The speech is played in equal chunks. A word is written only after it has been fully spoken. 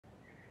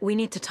We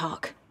need to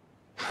talk.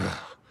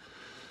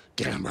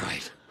 Damn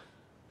right.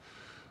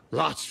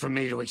 Lots for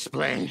me to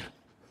explain.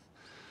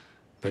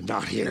 But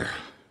not here.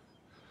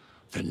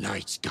 The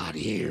night's got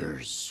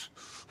ears.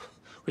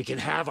 We can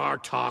have our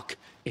talk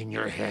in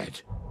your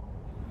head.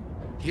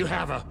 You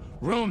have a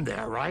room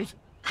there, right?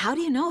 How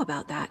do you know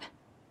about that?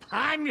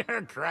 I'm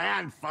your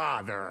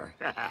grandfather.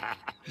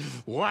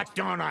 What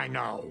don't I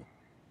know?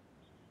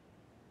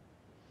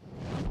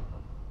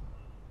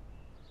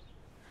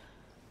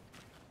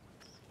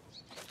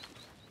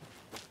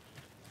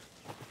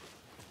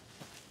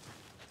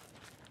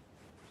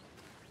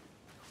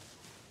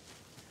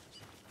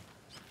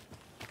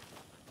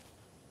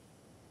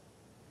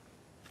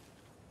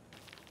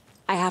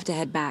 I have to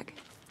head back.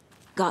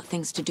 Got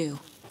things to do.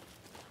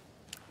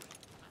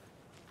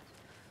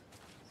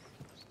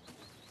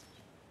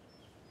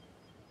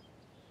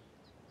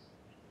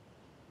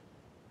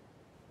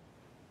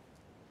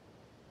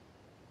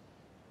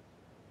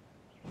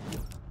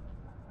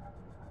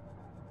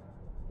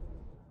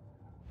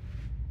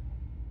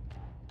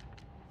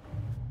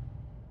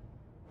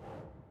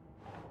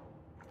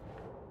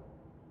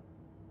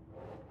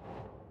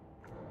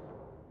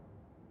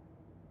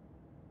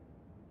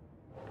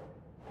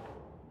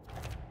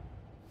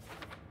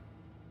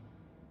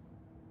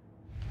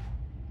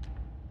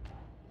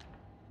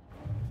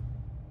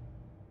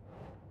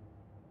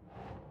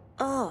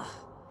 Ugh.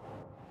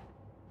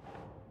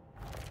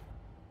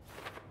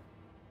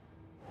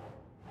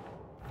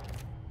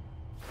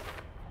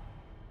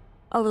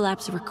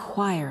 Overlaps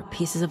require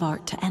pieces of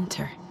art to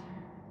enter.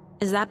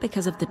 Is that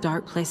because of the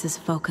dark place's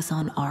focus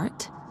on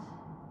art?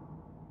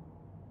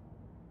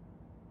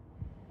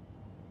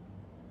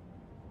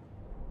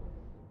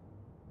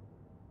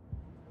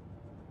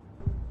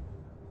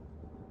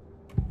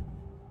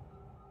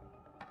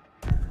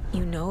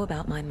 You know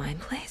about my mind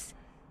place?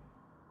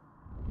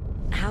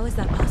 How is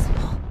that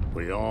possible?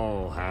 We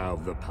all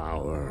have the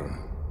power.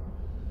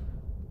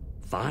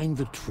 Find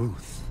the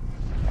truth.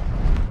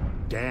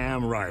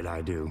 Damn right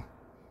I do.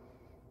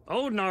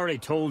 Odin already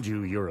told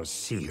you you're a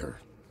seer.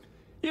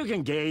 You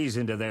can gaze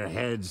into their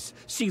heads,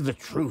 see the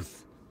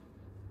truth.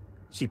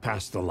 See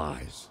past the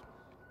lies.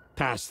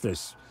 Past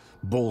this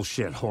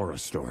bullshit horror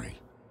story.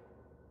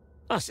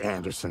 Us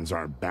Andersons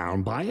aren't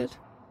bound by it.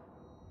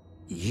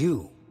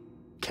 You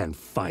can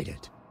fight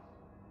it.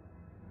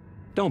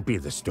 Don't be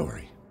the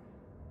story.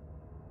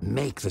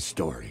 Make the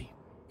story.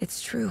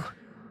 It's true.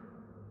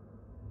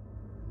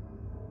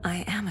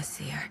 I am a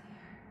seer.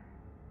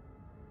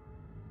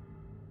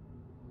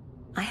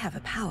 I have a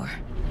power.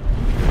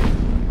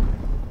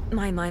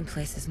 My mind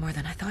place is more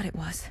than I thought it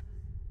was.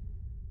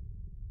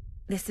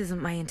 This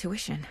isn't my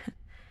intuition.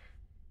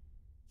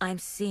 I'm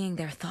seeing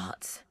their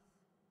thoughts.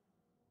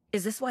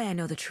 Is this why I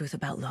know the truth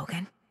about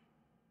Logan?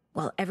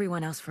 While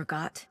everyone else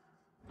forgot?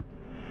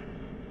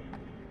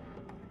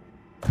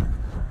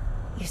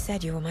 You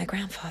said you were my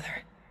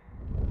grandfather.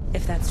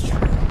 If that's true,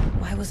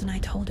 why wasn't I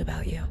told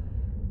about you?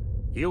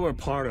 You were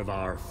part of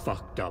our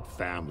fucked up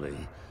family,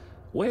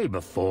 way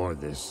before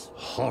this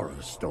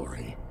horror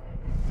story.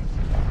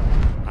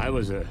 I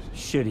was a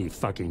shitty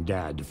fucking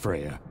dad to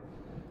Freya.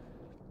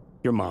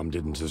 Your mom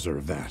didn't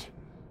deserve that.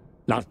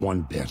 Not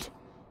one bit.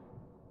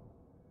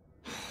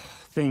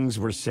 Things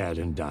were said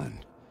and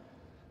done.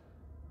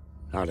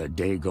 Not a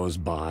day goes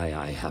by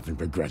I haven't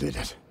regretted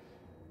it.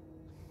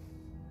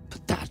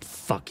 But that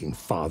fucking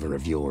father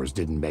of yours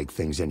didn't make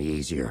things any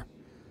easier.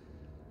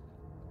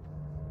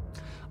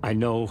 I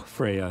know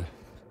Freya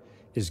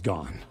is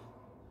gone.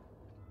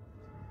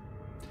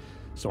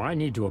 So I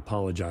need to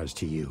apologize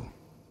to you.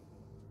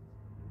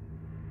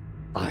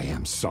 I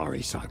am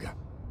sorry, Saga.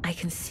 I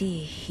can see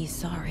he's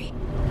sorry.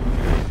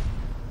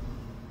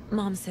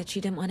 Mom said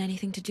she didn't want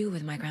anything to do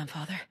with my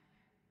grandfather.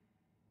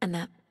 And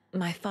that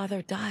my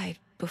father died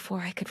before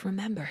I could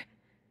remember.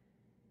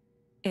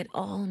 It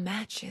all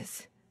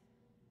matches.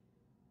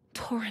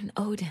 Tor and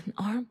Odin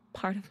aren't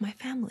part of my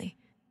family.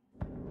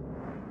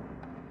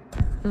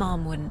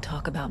 Mom wouldn't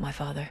talk about my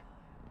father.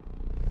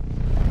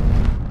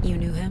 You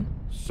knew him?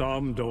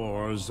 Some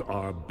doors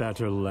are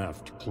better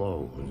left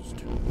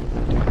closed.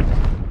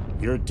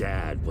 Your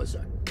dad was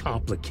a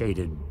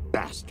complicated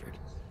bastard.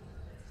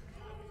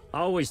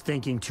 Always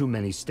thinking too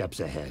many steps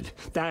ahead.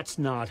 That's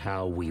not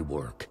how we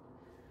work.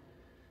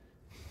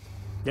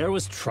 There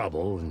was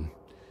trouble, and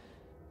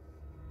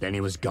then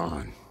he was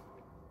gone.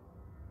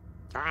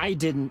 I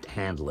didn't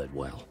handle it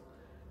well.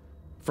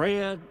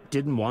 Freya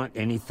didn't want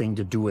anything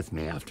to do with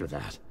me after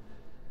that.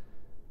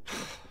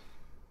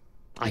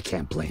 I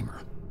can't blame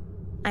her.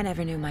 I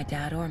never knew my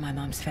dad or my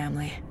mom's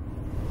family.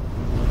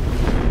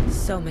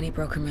 So many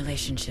broken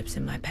relationships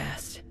in my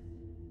past.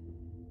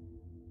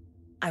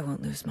 I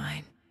won't lose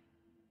mine.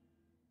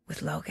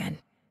 With Logan.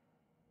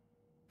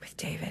 With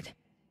David.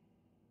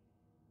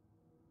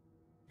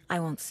 I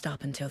won't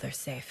stop until they're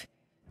safe.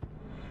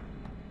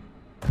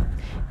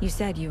 You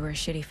said you were a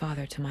shitty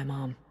father to my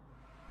mom.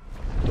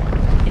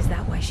 Is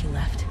that why she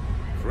left?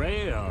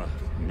 Freya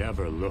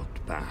never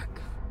looked back.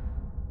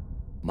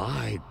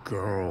 My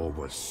girl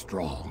was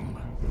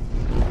strong.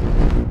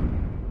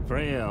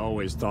 Freya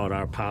always thought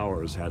our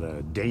powers had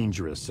a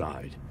dangerous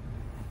side.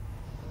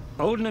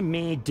 Odin and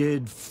me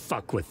did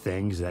fuck with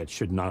things that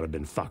should not have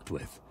been fucked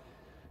with.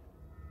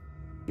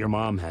 Your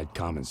mom had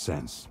common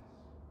sense.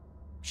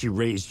 She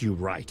raised you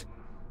right.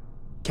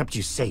 Kept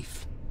you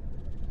safe.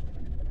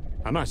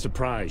 I'm not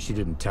surprised she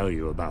didn't tell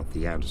you about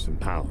the Anderson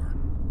power.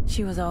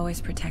 She was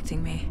always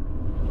protecting me.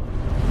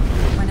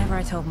 Whenever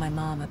I told my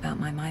mom about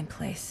my mind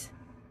place,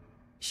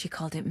 she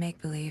called it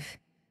make-believe.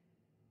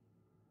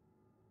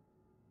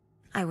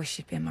 I wish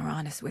she'd been more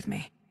honest with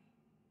me.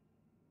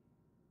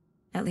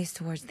 At least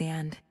towards the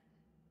end.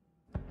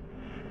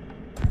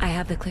 I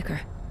have the clicker.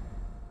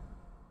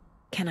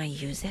 Can I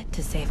use it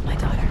to save my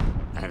daughter?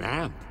 An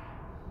amp?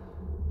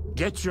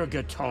 Get your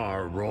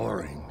guitar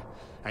roaring,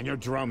 and your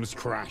drums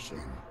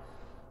crashing.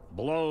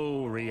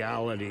 Blow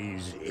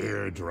reality's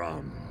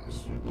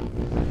eardrums.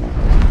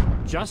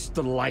 Just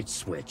the light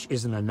switch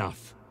isn't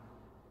enough.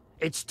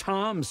 It's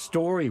Tom's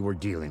story we're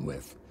dealing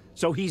with,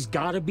 so he's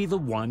gotta be the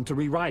one to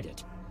rewrite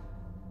it.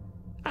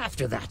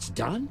 After that's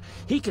done,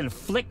 he can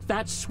flick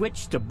that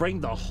switch to bring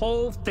the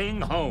whole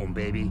thing home,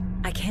 baby.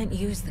 I can't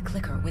use the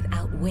clicker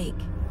without Wake.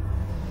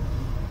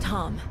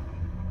 Tom,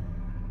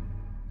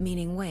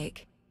 meaning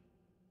Wake,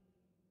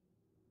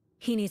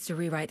 he needs to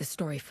rewrite the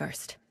story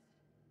first.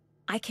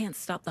 I can't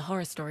stop the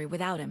horror story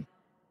without him.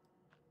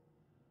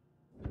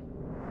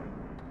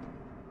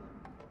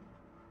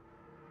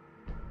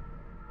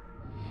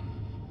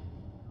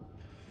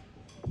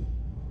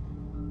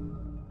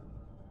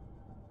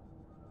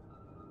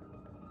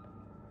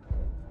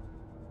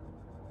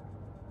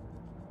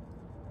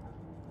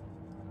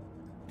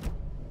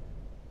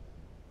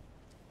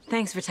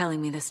 Thanks for telling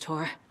me this,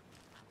 Tor.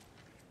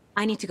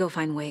 I need to go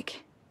find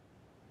Wake.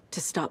 To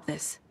stop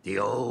this. The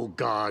old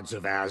gods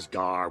of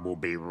Asgard will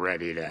be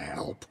ready to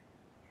help.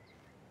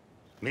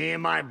 Me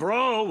and my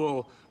bro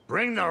will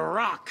bring the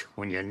rock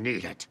when you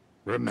need it.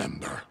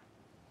 Remember,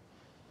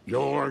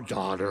 your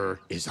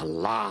daughter is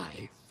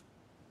alive.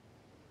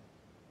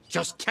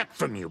 Just kept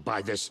from you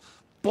by this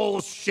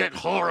bullshit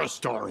horror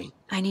story.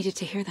 I needed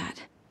to hear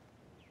that.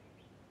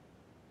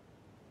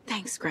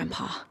 Thanks,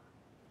 Grandpa.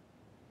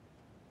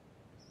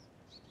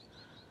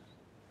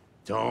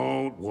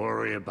 Don't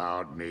worry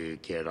about me,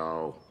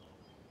 kiddo.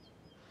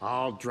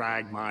 I'll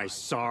drag my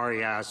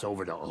sorry ass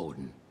over to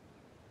Odin.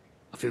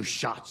 A few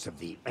shots of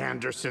the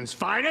Andersons'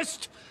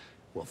 finest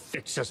will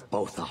fix us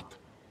both up.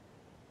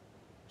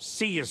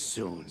 See you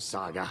soon,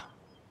 Saga.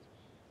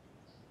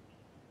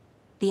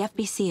 The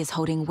FBC is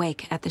holding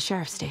Wake at the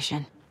sheriff's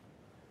station.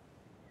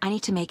 I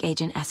need to make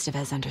Agent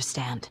Estevez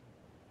understand.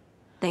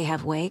 They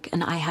have Wake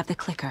and I have the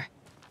clicker.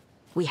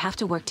 We have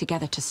to work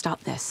together to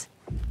stop this.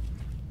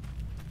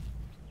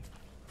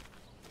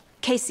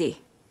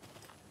 Casey.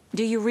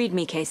 Do you read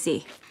me,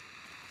 Casey?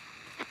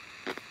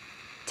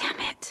 Damn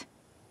it.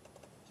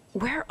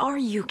 Where are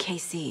you,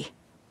 Casey?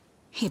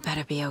 He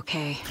better be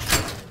okay.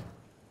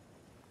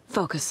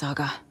 Focus,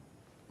 Saga.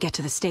 Get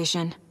to the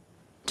station,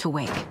 to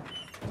Wake.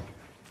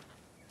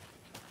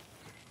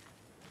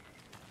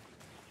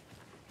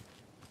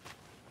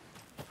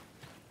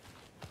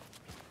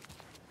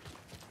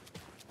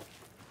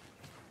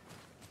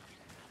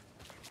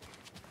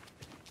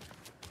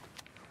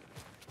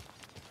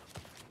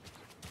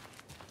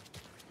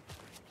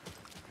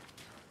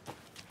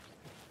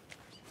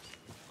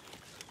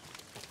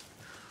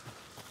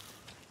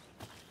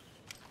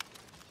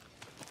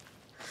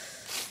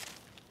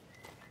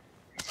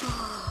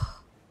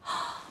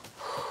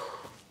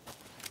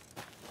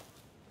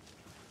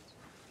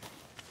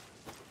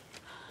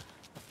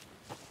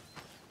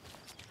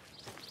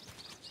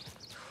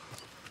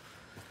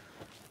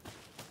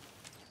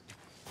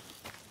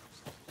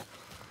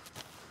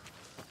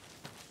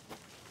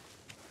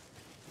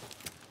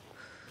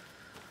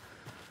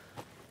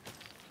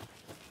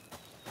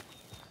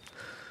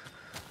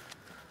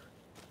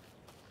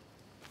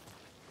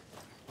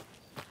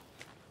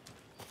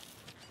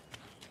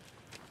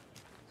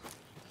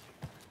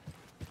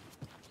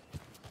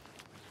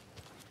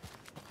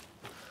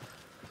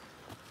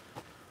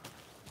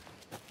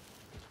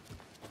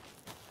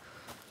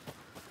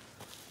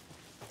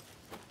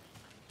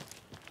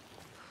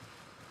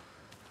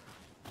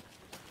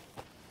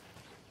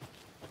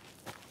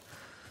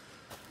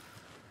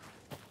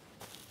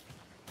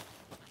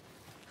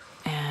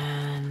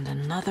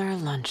 Another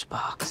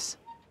lunchbox.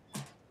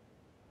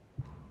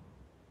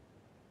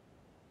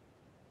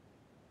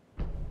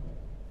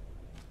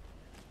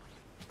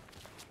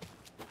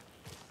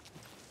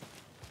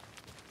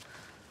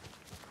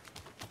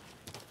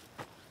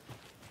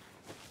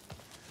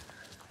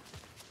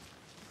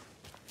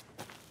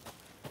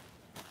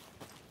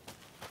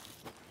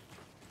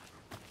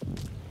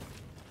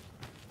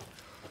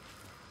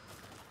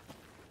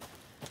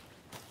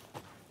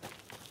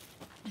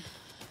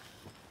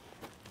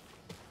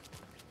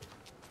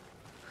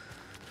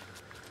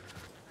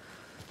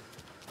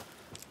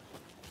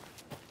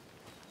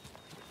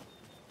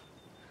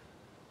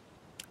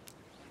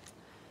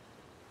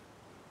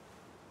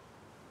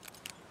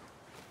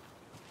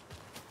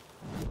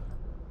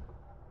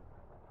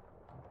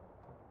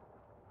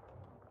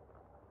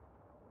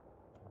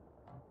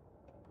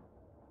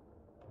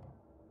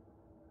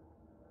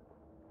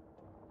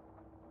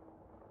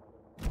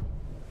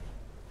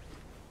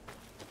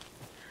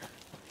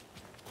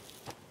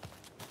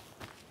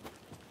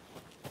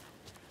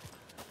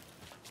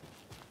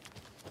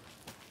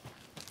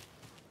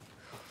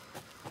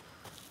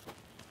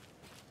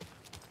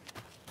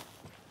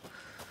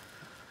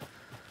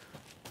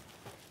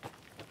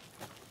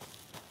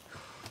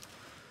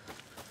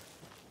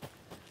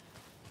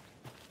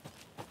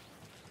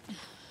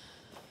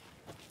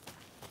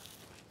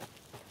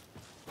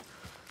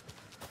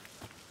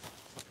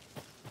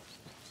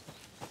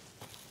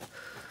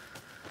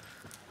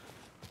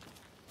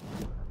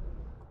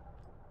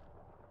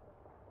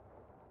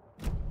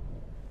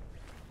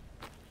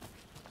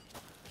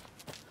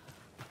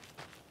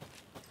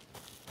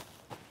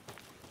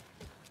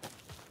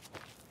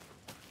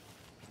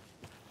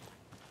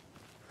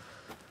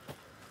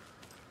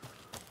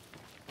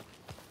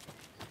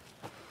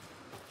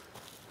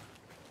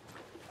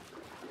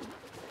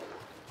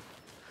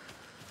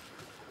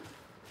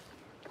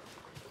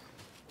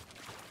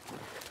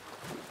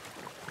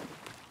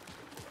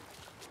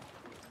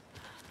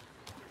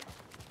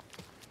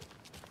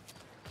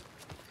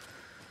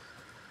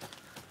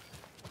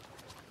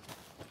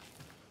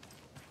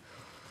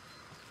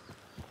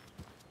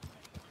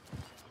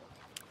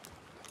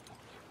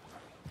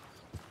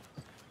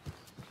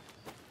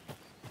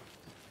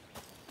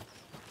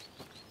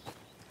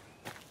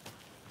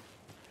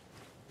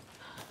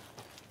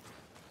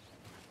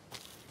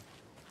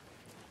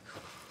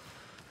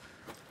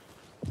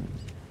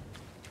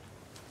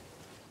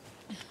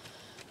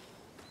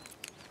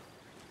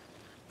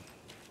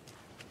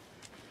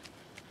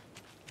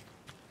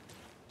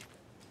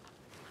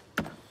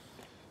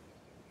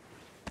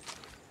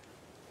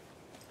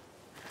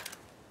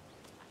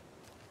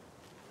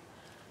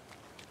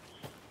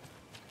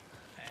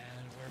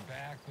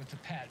 the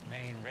Pat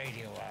Main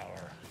Radio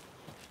Hour.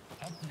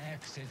 Up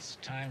next, it's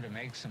time to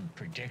make some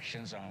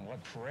predictions on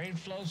what parade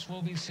floats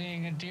we'll be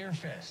seeing at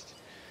Deerfest.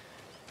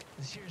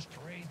 This year's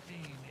parade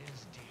theme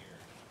is deer,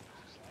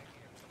 just like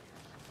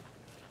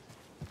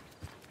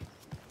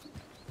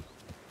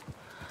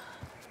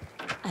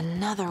every year.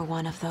 Another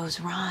one of those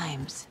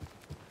rhymes.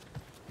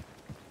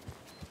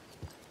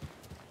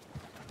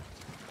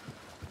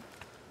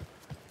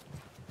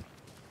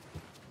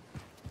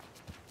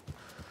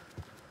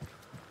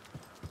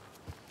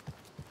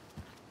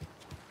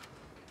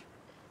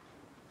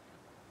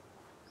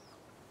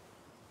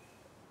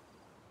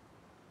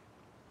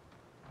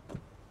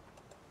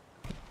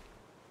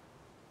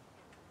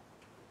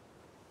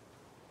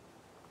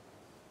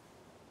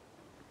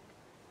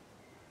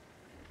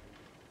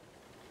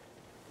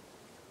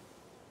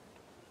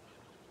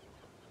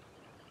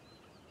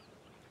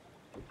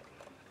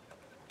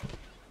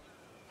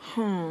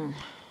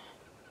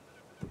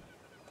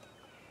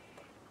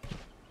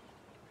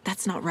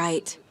 That's not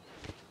right.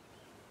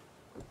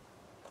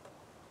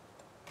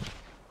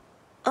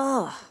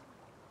 Ugh.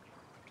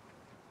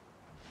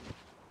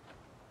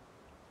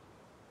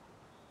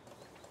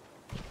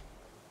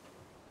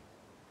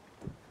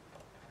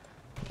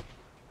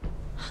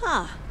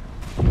 Huh.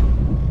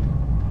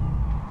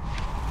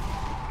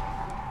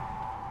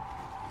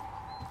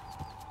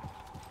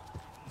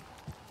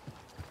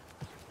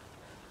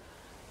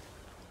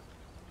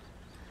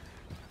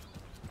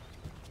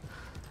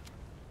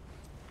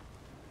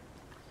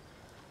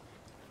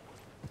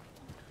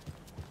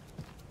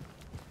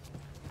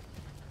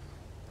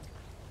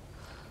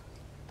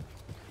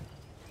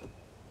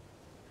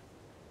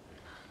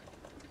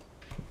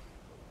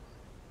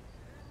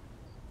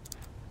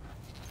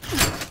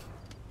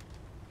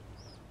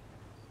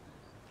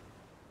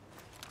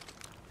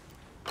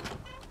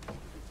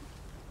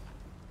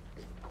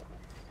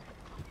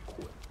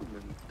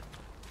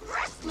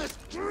 Restless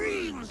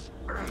dreams!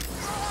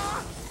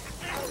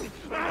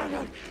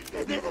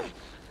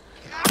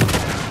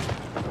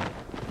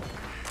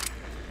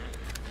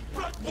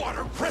 Blood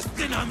water pressed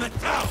in on the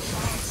town!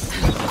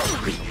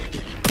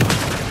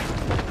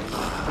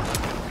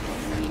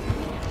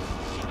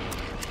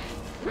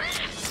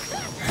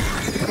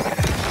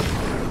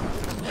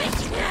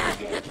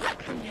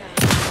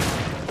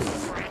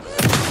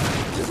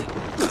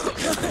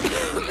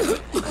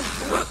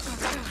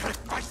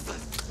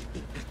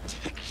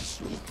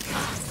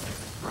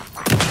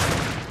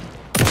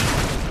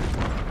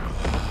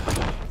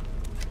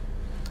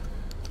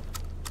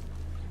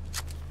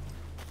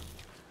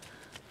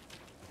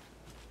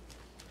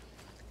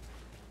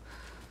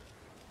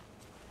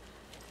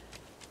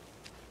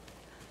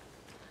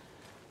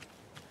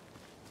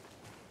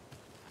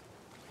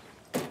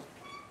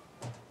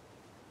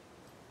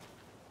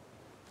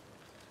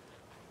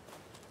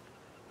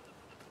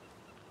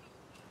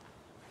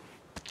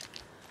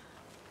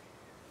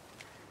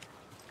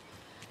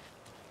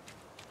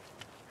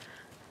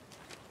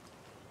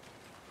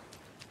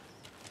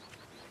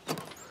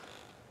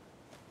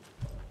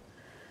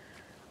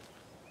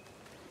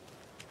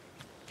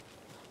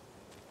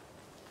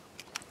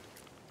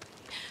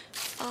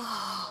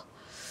 Oh.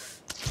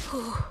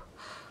 Whew.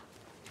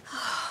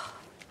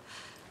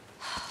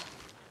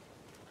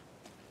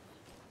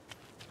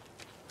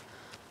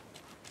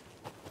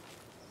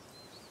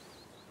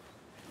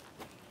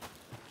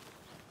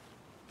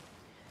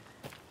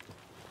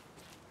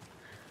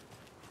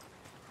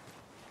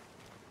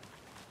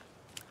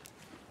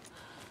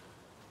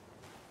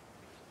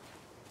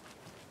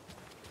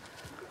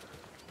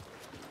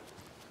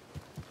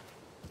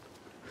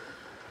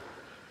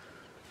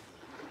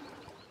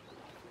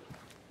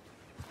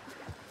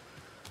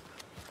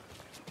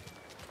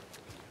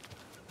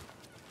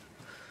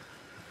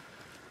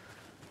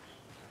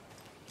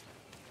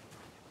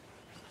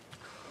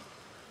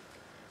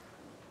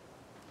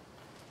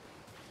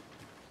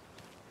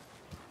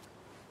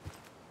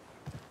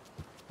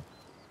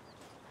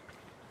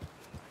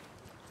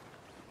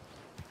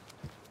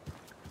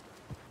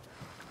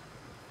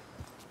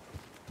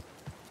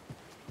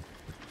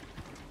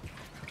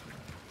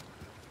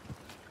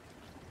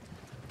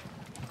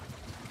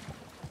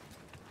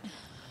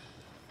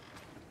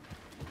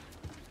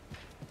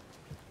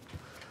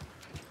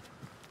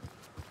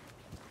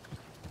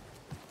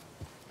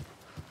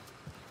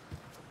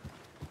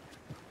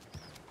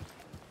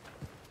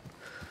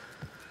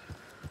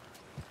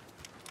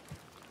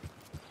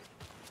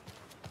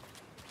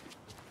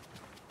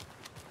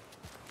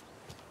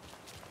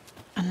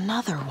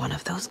 Another one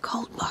of those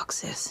cult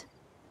boxes.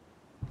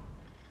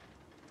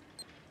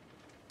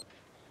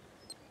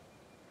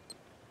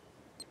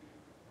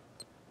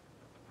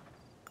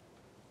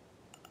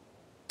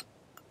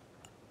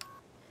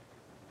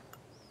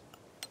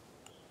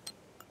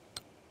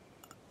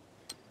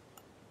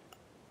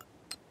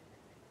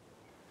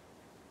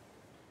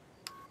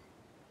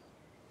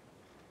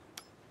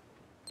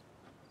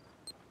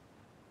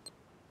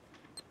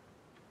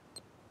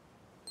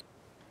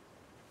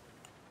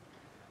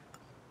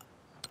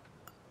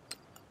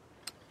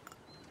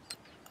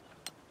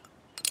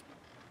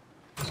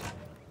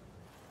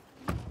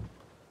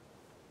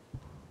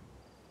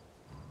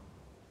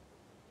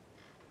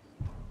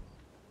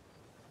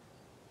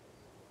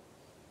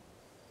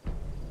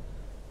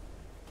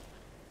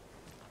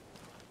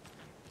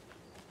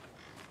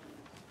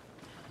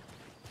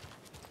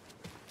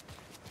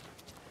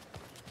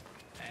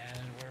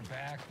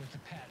 with the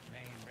Pat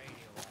Main radio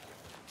hour.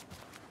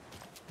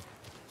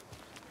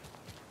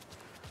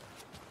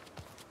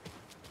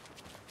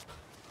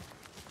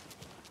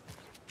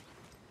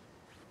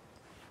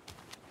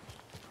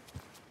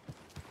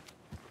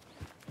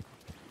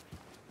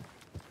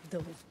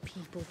 Those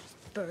people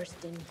just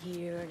burst in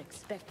here and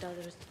expect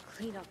others to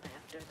clean up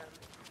after them.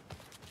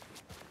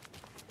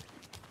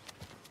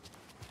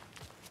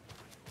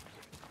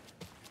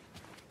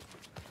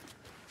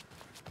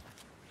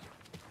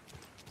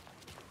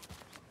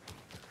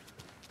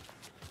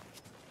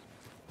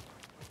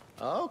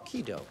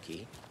 Okie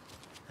dokie.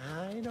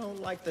 I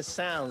don't like the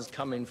sounds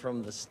coming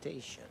from the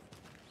station.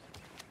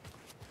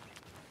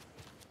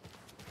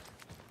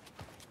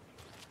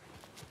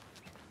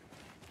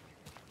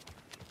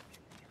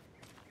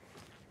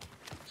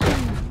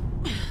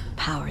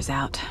 Power's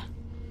out.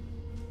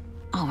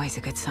 Always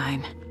a good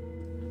sign.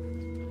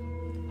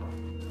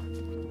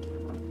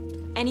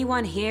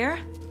 Anyone here?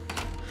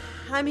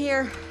 I'm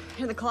here,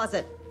 in the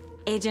closet.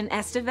 Agent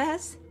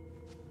Estevez?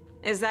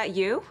 Is that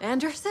you?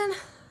 Anderson?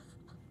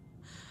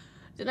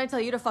 Didn't I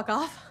tell you to fuck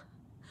off?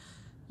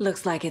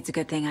 Looks like it's a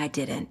good thing I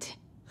didn't.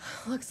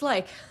 Looks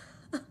like.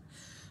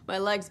 My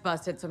leg's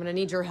busted, so I'm gonna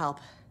need your help.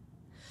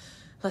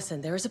 Listen,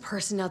 there is a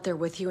person out there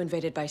with you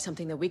invaded by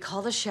something that we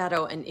call the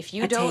Shadow, and if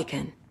you don't...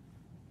 Taken.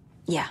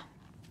 Yeah,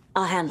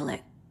 I'll handle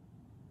it.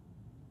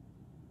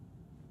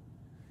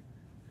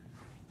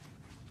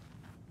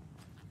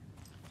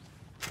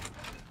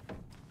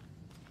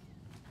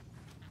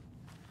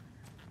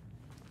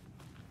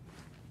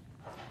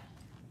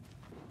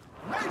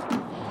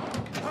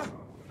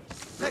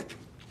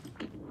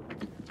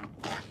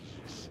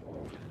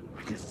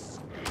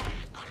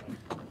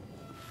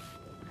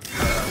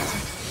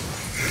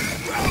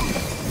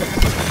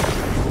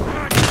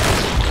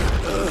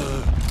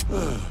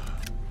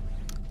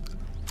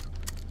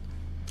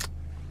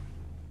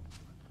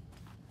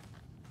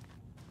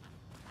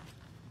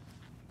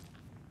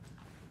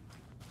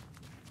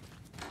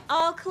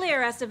 All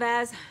clear,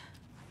 Estevez.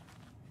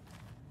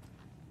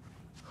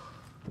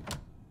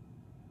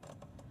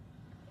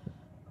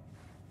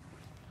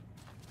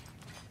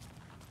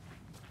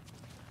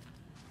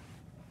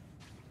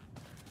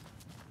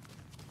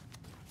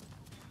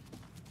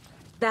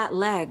 That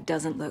leg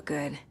doesn't look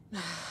good.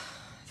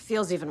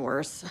 Feels even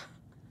worse.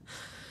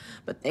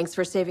 But thanks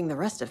for saving the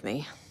rest of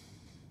me.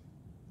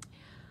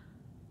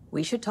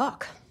 We should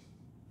talk.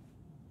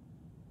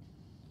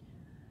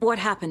 What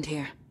happened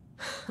here?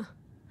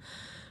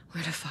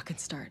 Where to fucking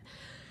start?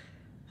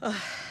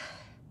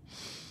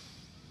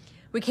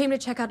 We came to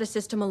check out a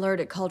system alert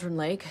at Cauldron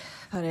Lake,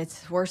 but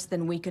it's worse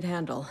than we could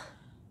handle.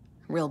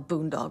 Real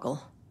boondoggle.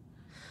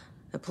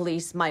 The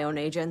police, my own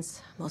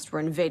agents, most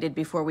were invaded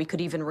before we could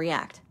even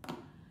react.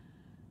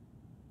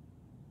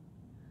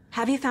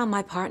 Have you found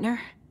my partner,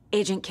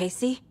 Agent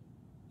Casey?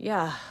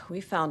 Yeah,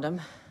 we found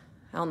him.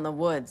 Out in the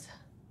woods.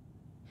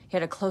 He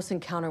had a close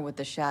encounter with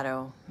the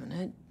Shadow, and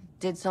it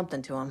did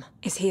something to him.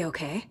 Is he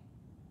okay?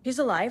 He's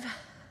alive.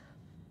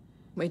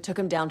 We took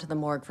him down to the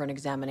morgue for an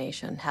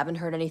examination. Haven't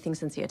heard anything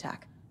since the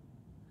attack.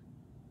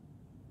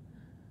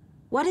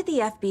 What did the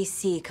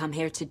FBC come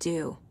here to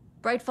do?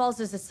 Bright Falls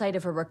is the site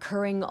of a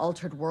recurring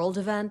Altered World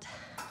event.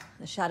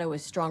 The Shadow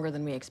is stronger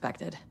than we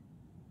expected.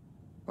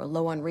 We're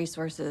low on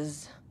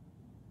resources,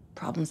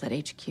 problems at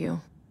HQ.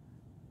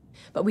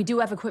 But we do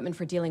have equipment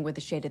for dealing with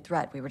the shaded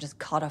threat. We were just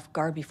caught off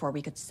guard before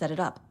we could set it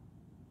up.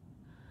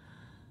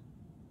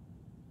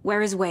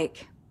 Where is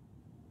Wake?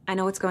 I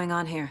know what's going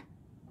on here.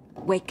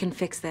 Wake can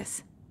fix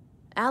this.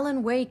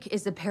 Alan Wake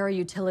is a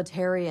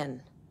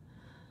para-utilitarian.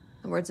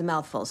 The word's a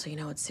mouthful, so you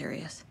know it's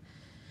serious.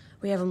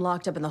 We have him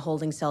locked up in the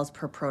holding cells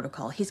per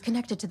protocol. He's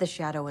connected to the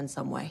Shadow in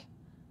some way.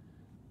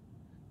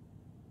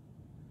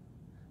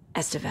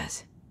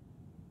 Estevez,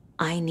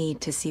 I need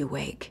to see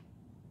Wake.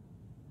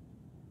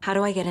 How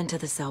do I get into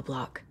the cell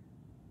block?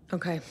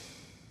 Okay.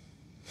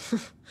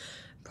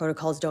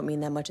 Protocols don't mean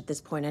that much at this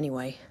point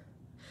anyway.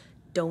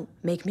 Don't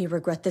make me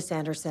regret this,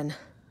 Anderson.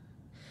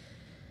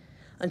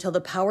 Until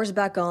the power's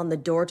back on, the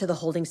door to the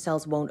holding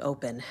cells won't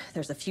open.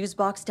 There's a fuse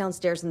box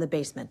downstairs in the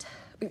basement.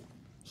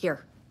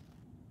 Here.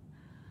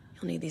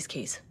 You'll need these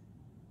keys.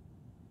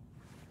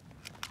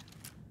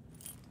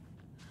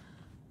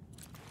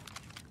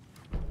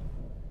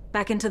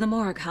 Back into the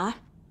morgue, huh?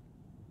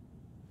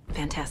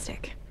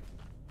 Fantastic.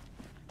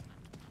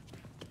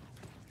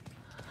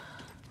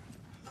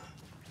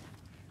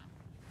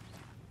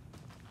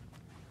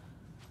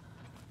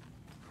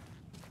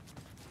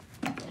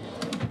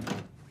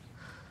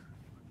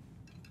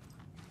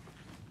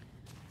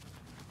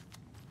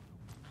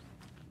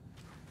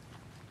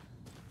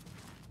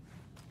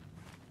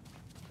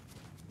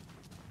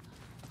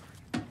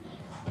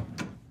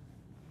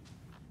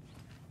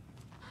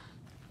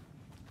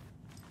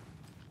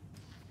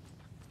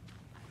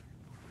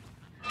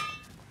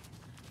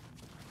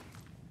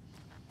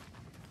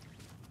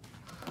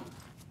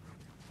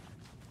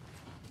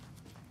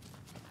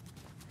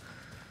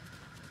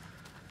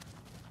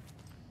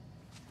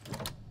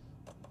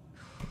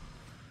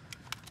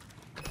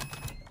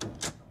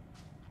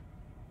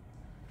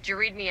 you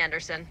read me,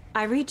 Anderson?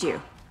 I read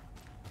you.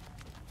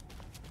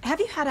 Have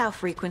you had our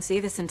frequency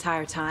this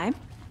entire time?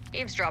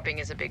 Eavesdropping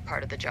is a big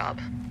part of the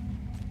job.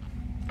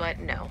 But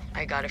no,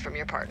 I got it from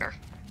your partner.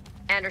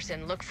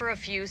 Anderson, look for a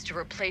fuse to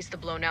replace the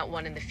blown out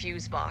one in the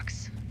fuse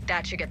box.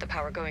 That should get the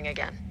power going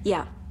again.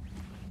 Yeah.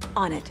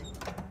 On it.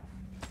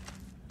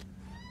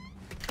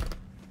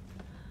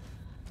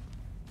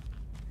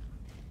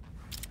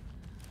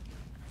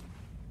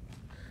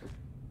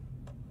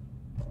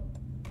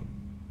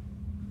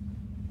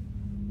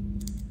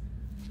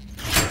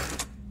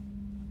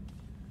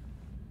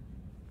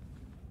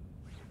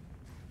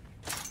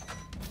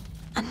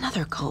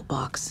 Another cult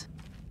box.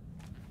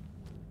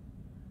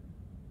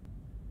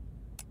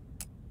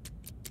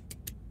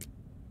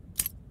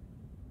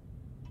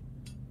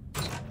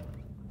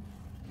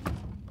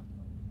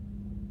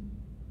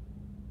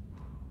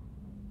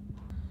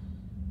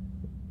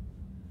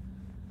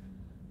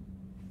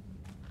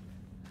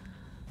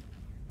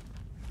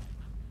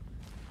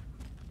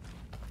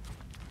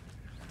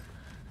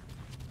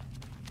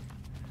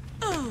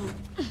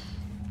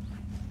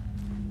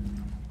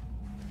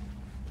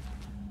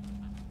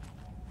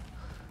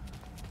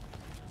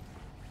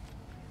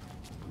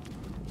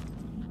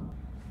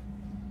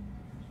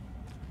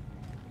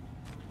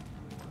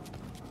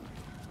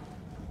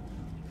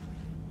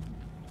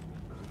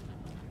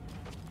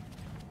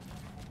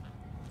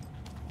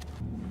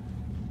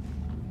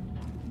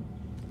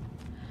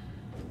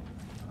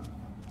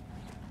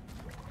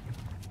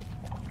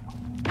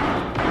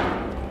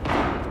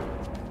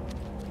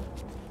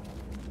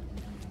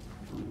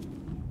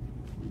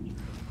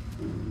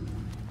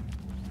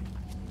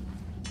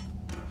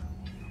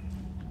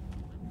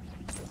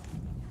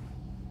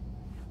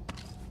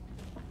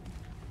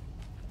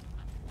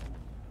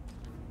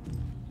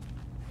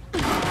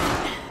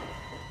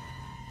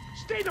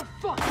 Stay the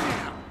fuck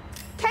down!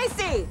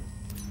 Casey!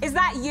 Is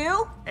that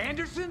you?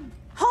 Anderson?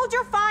 Hold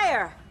your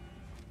fire!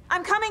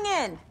 I'm coming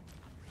in!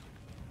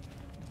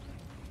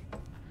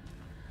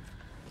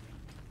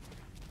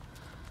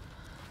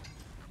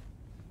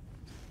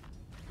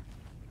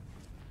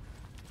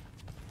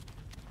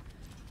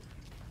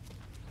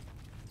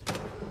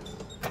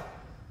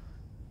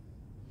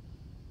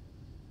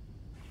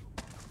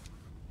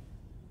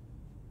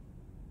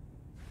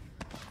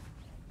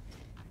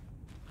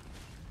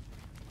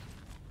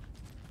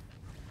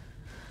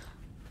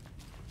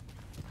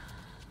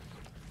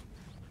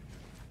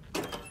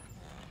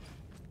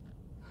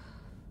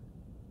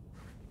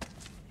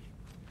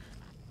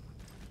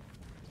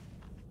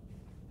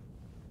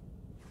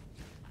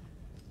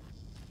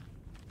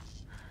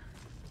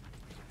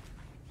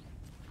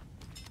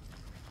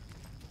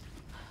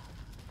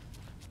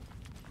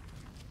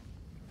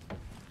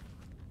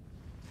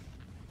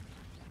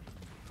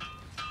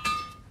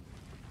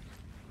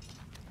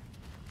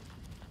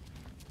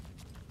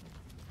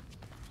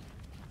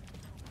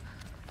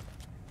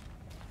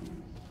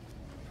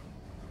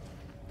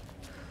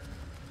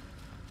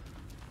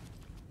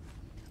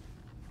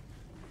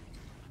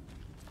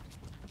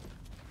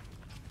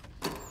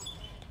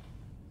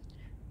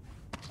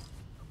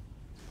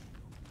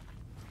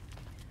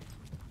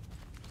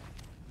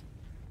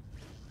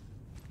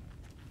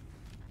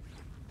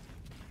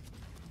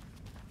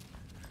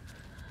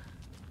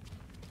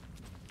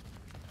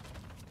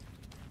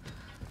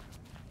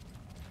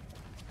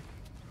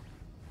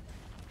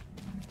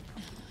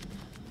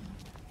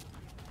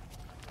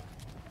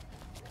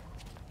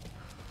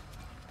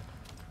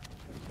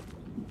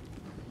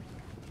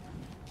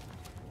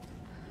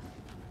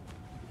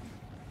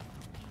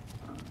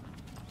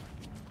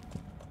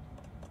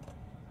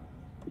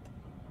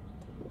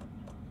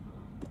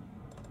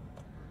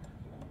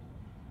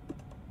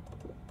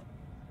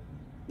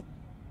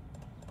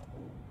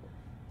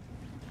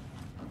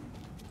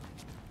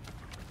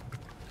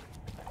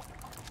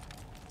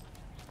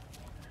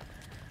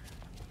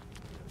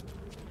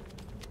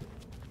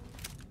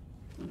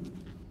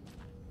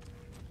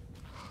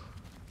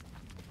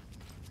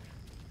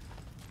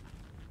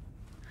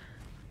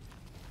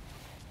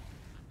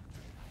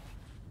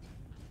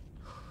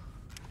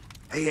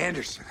 Hey,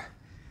 Anderson.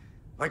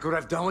 Like what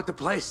I've done with the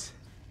place?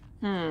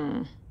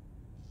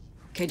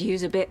 Could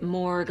use a bit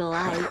more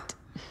light.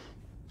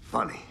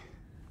 Funny.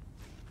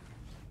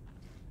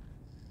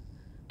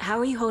 How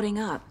are you holding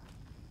up?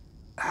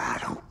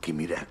 Don't give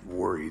me that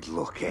worried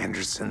look,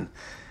 Anderson.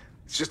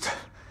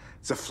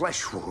 It's a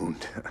flesh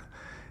wound.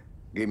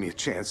 Gave me a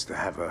chance to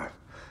have a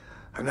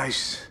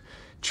nice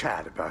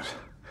chat about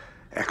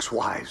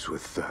ex-wives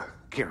with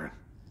Kieran.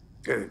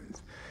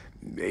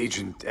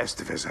 Agent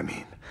Estevez, I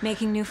mean.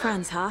 Making new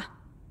friends, huh?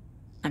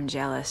 I'm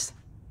jealous.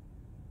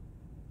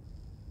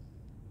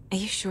 Are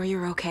you sure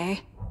you're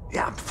okay?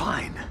 Yeah, I'm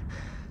fine.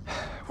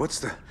 What's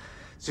the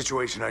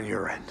situation on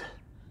your end?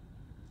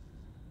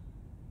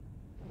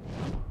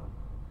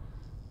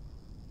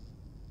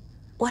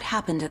 What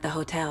happened at the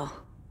hotel?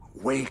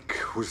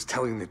 Wake was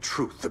telling the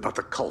truth about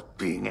the cult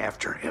being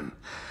after him.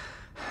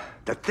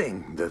 That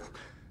thing, the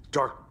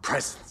dark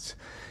presence,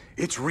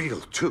 it's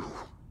real too.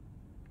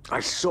 I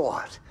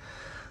saw it.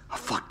 A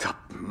fucked up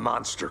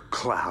monster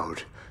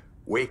cloud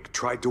Wake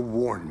tried to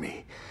warn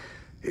me.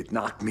 It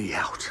knocked me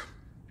out.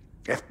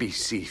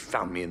 FBC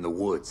found me in the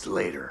woods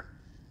later.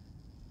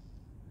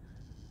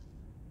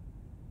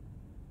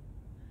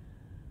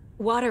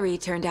 Watery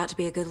turned out to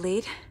be a good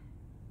lead.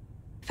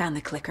 Found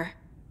the clicker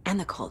and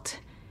the cult.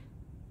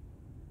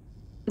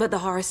 But the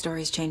horror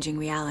story's changing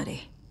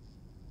reality.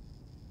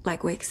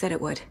 Like Wake said it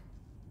would.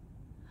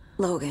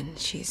 Logan,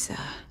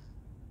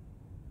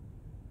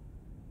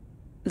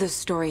 the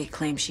story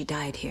claims she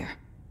died here.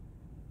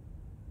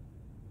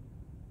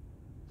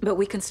 But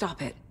we can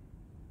stop it.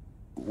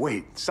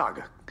 Wait,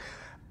 Saga.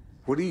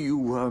 What do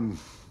you,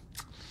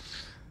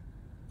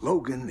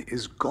 Logan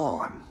is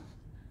gone.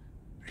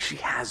 She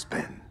has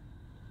been.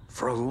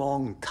 For a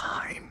long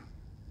time.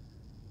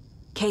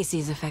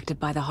 Casey's affected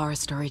by the horror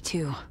story,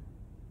 too.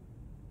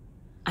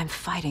 I'm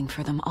fighting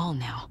for them all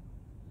now.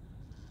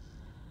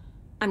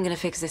 I'm gonna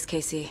fix this,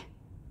 Casey.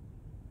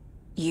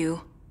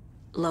 You,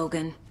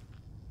 Logan,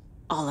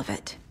 all of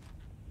it.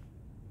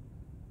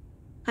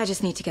 I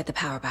just need to get the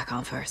power back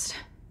on first.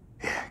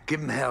 Yeah, give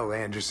him hell,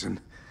 Anderson.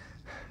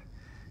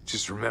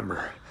 Just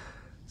remember,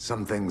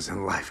 some things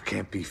in life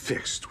can't be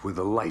fixed with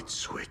a light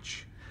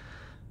switch.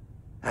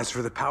 As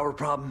for the power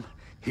problem,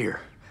 here,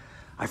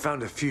 I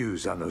found a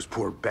fuse on those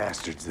poor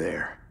bastards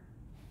there.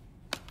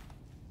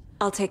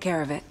 I'll take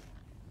care of it.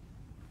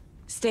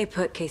 Stay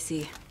put,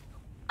 Casey.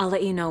 I'll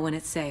let you know when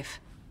it's safe.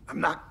 I'm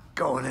not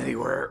going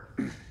anywhere.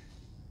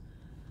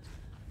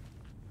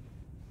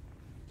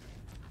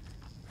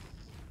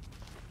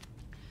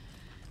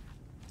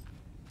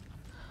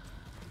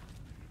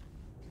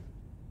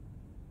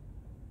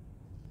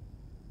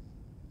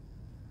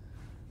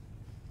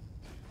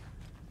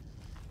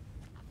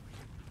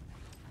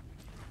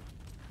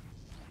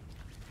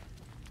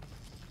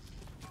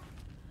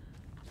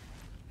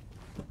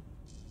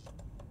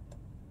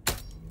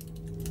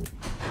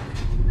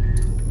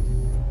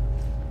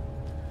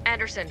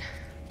 Anderson,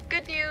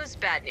 good news,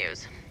 bad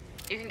news.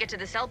 You can get to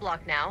the cell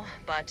block now,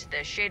 but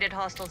the shaded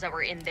hostiles that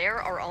were in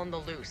there are on the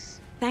loose.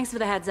 Thanks for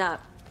the heads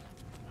up.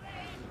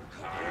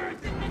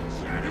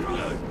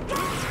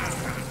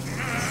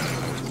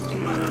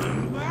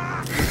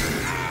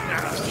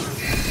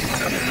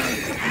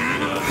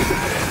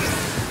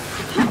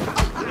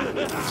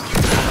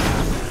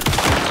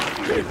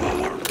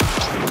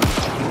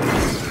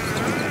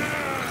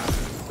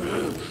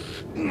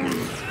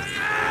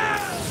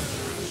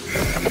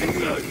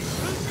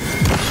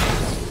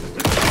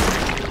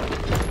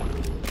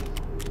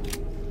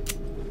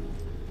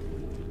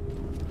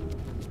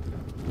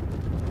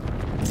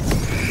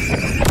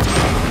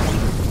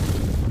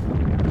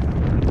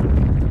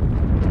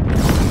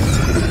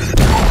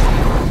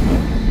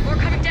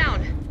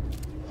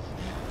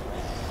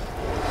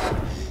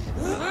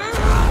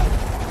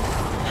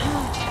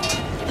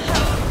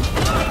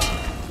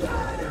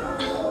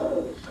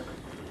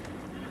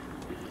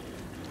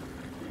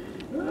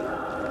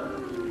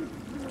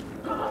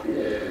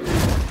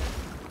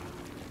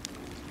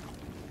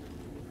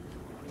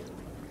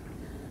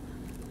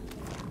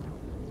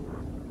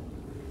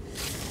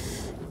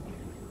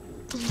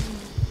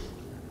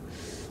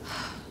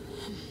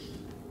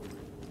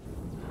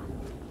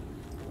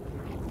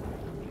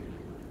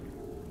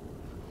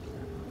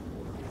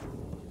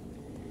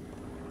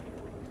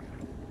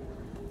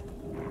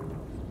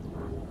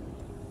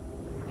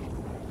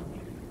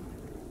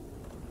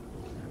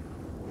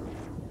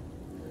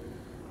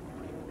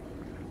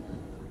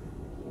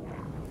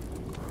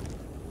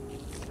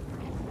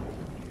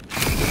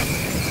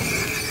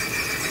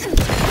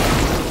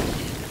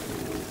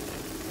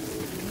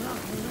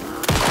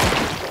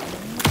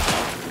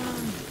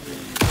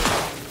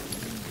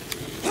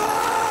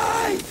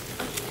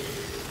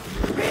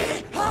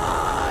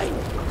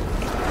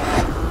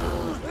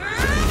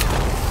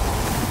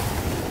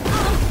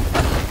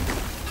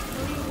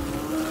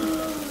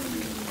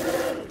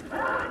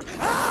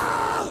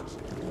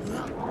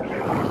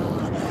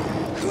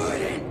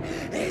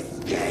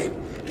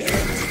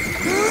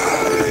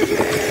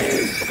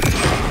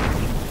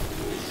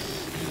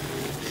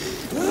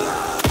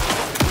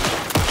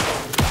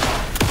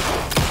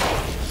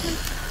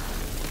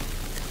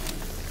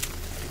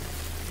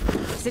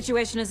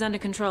 Situation is under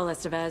control,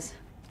 Estevez.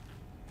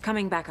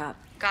 Coming back up.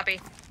 Copy.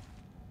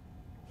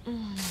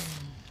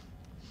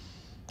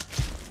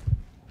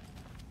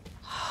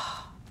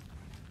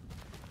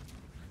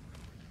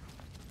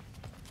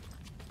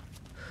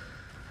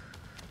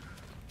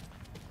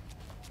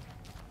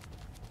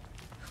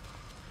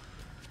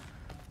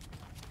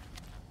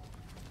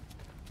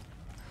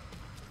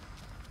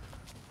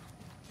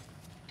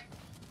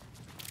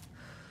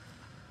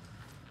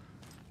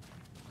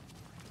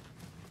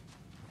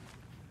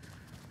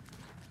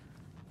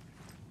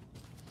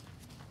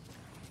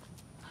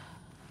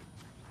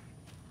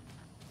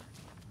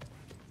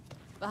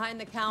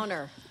 Behind the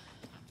counter.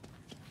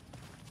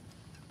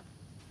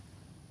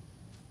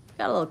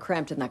 Got a little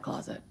cramped in that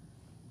closet.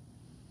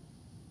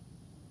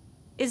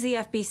 Is the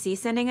FBC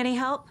sending any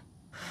help?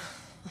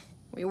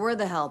 We were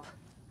the help.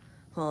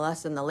 Well,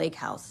 us in the lake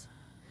house.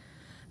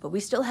 But we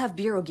still have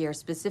Bureau gear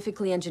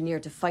specifically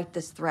engineered to fight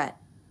this threat.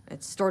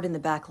 It's stored in the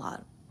back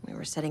lot. We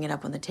were setting it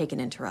up when the Taken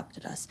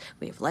interrupted us.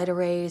 We have light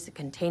arrays, a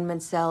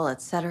containment cell,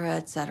 etc.,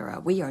 etc.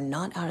 We are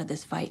not out of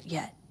this fight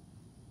yet.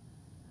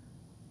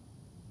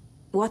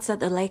 What's at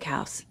the lake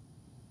house?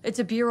 It's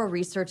a Bureau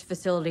research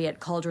facility at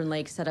Cauldron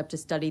Lake set up to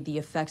study the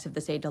effects of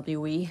this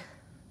AWE.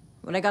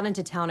 When I got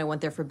into town, I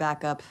went there for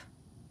backup.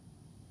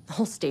 The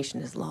whole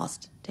station is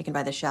lost, taken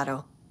by the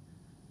Shadow.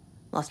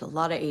 Lost a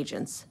lot of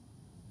agents.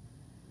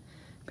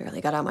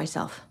 Barely got out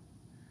myself.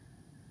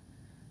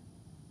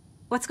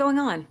 What's going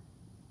on?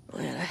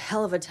 We had a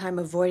hell of a time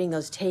avoiding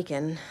those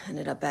Taken.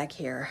 Ended up back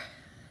here.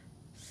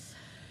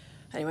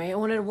 Anyway, I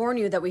wanted to warn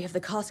you that we have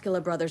the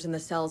Koskela brothers in the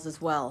cells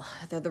as well.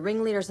 They're the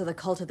ringleaders of the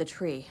Cult of the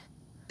Tree.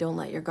 Don't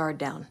let your guard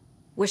down.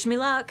 Wish me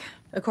luck.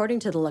 According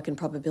to the Luck and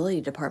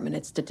Probability Department,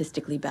 it's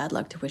statistically bad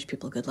luck to wish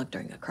people good luck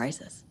during a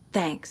crisis.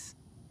 Thanks.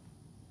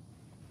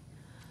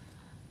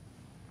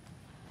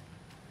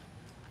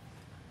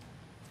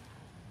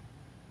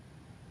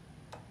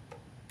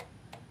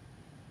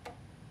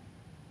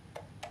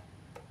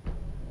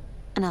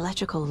 An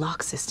electrical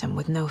lock system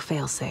with no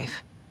failsafe.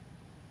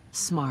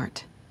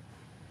 Smart.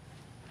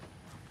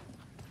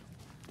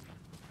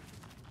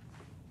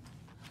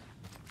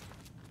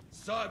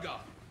 Saga!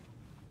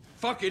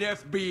 Fucking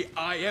FBI,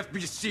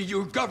 FBC,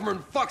 you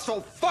government fucks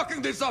all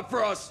fucking this up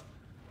for us!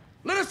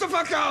 Let us the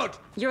fuck out!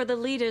 You're the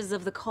leaders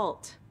of the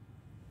cult.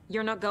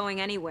 You're not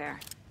going anywhere.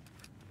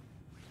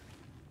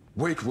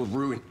 Wake will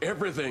ruin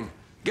everything.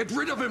 Get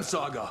rid of him,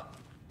 Saga!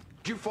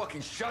 You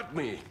fucking shot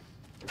me.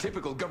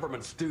 Typical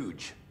government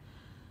stooge.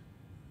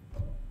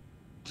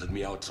 Let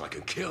me out so I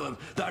can kill him,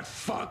 that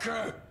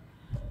fucker!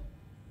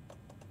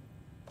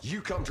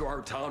 You come to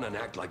our town and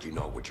act like you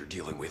know what you're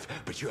dealing with,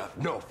 but you have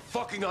no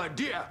fucking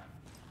idea!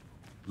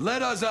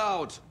 Let us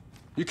out!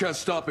 You can't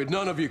stop it,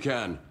 none of you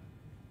can.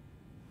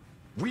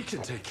 We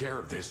can take care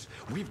of this.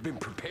 We've been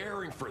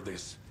preparing for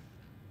this.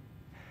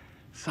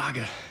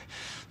 Saga,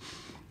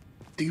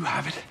 do you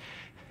have it?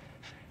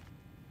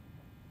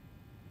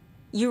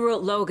 You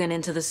wrote Logan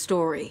into the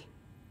story.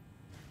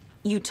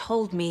 You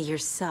told me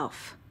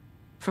yourself.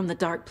 From the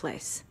dark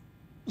place.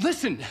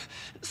 Listen,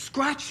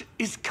 Scratch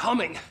is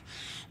coming.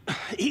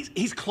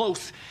 He's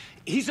close.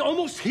 He's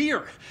almost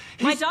here.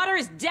 My daughter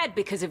is dead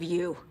because of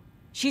you.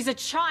 She's a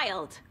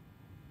child.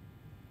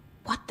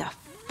 What the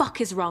fuck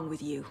is wrong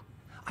with you?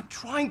 I'm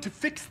trying to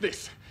fix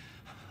this.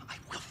 I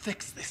will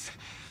fix this.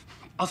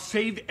 I'll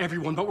save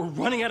everyone, but we're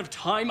running out of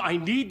time. I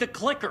need the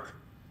clicker.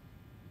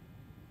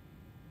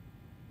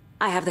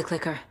 I have the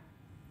clicker.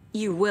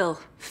 You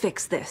will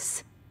fix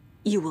this.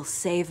 You will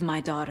save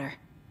my daughter.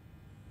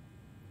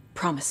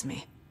 Promise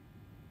me.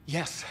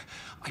 Yes,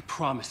 I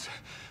promise.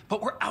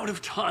 But we're out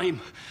of time.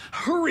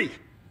 Hurry!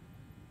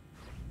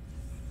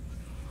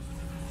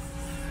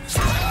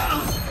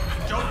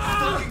 Don't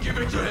fucking give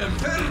it to him!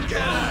 Let him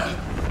get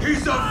him!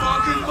 He's a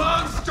fucking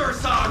monster,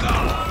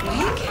 Saga!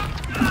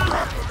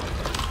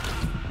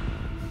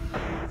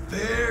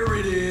 There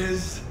it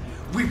is!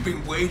 We've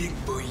been waiting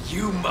for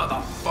you,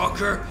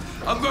 motherfucker!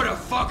 I'm gonna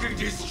fucking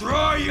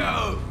destroy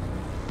you!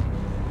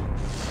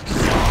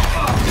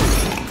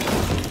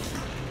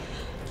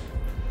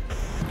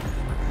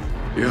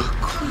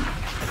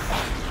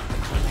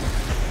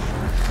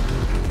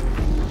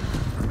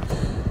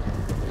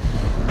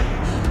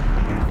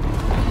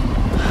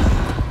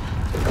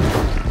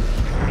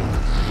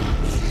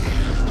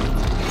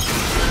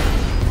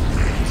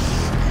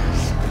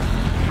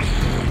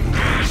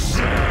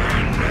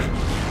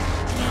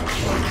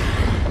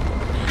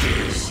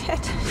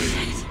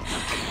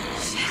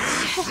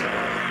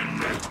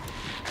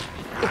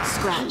 It's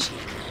Scratch.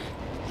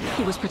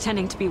 He was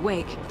pretending to be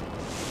Wake.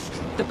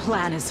 The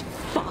plan is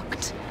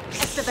fucked.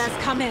 Estevez,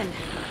 come in.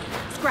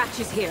 Scratch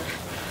is here.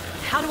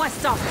 How do I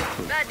stop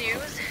him? Bad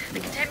news. The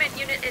containment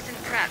unit isn't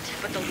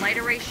prepped, but the light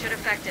array should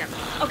affect him.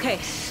 Okay,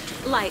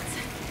 lights.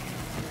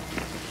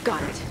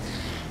 Got it.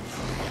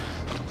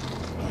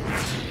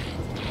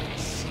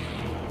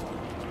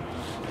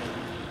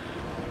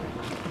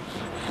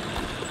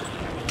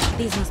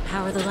 These must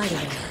power the light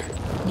array.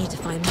 Need to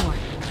find more.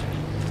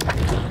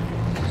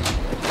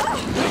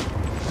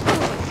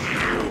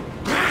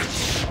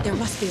 There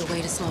must be a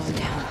way to slow him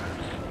down.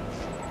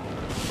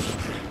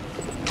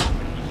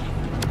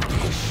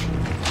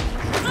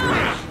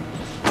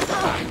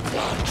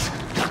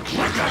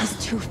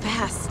 He's too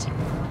fast.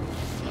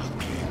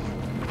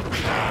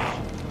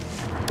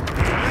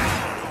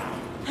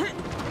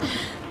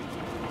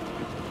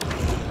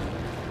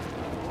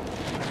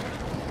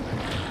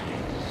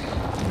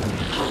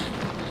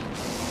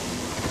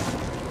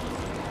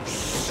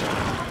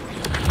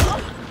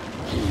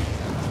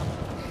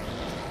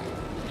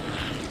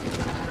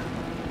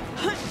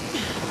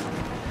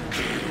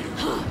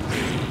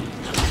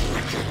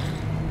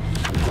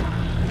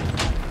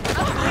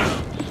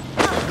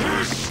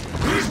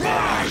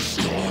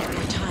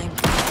 Time.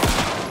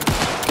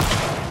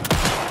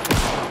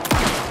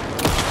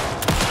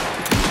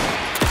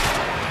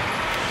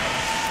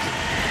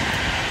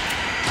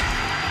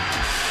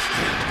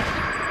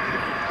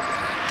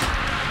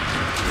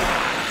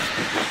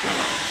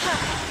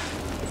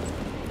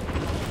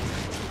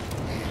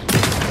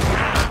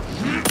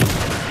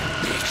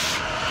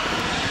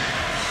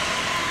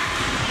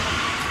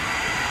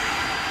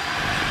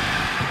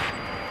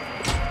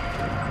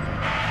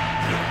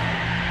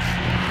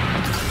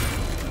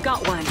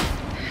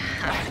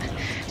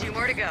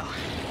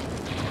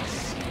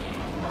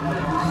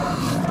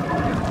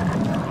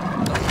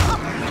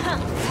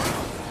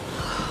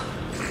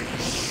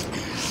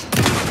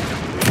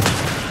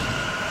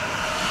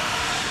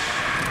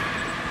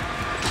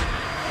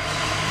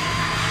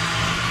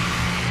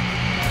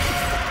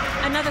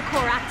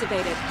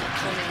 activated.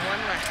 Only one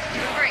left.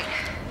 Doing great.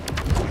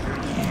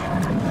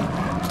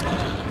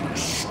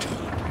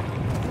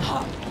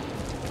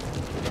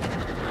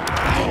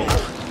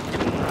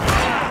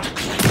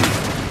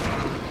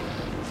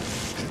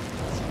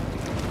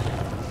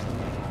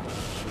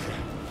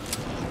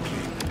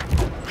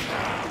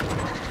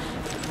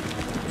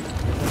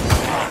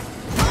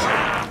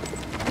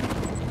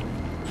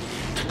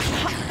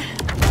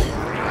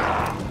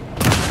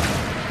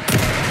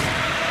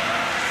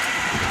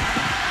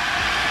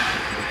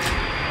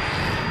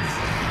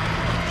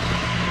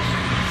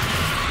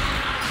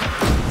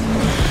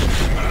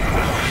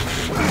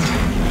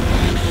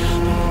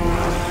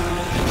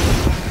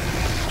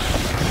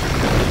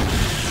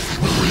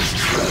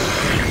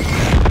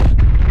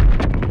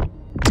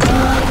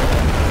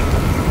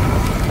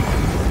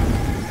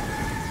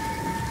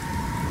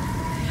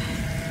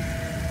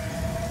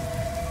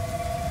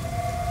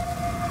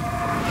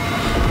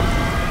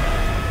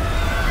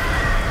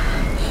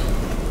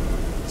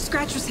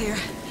 Scratcher's here.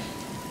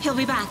 He'll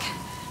be back.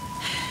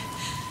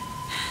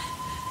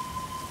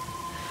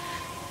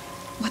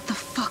 What the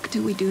fuck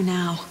do we do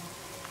now?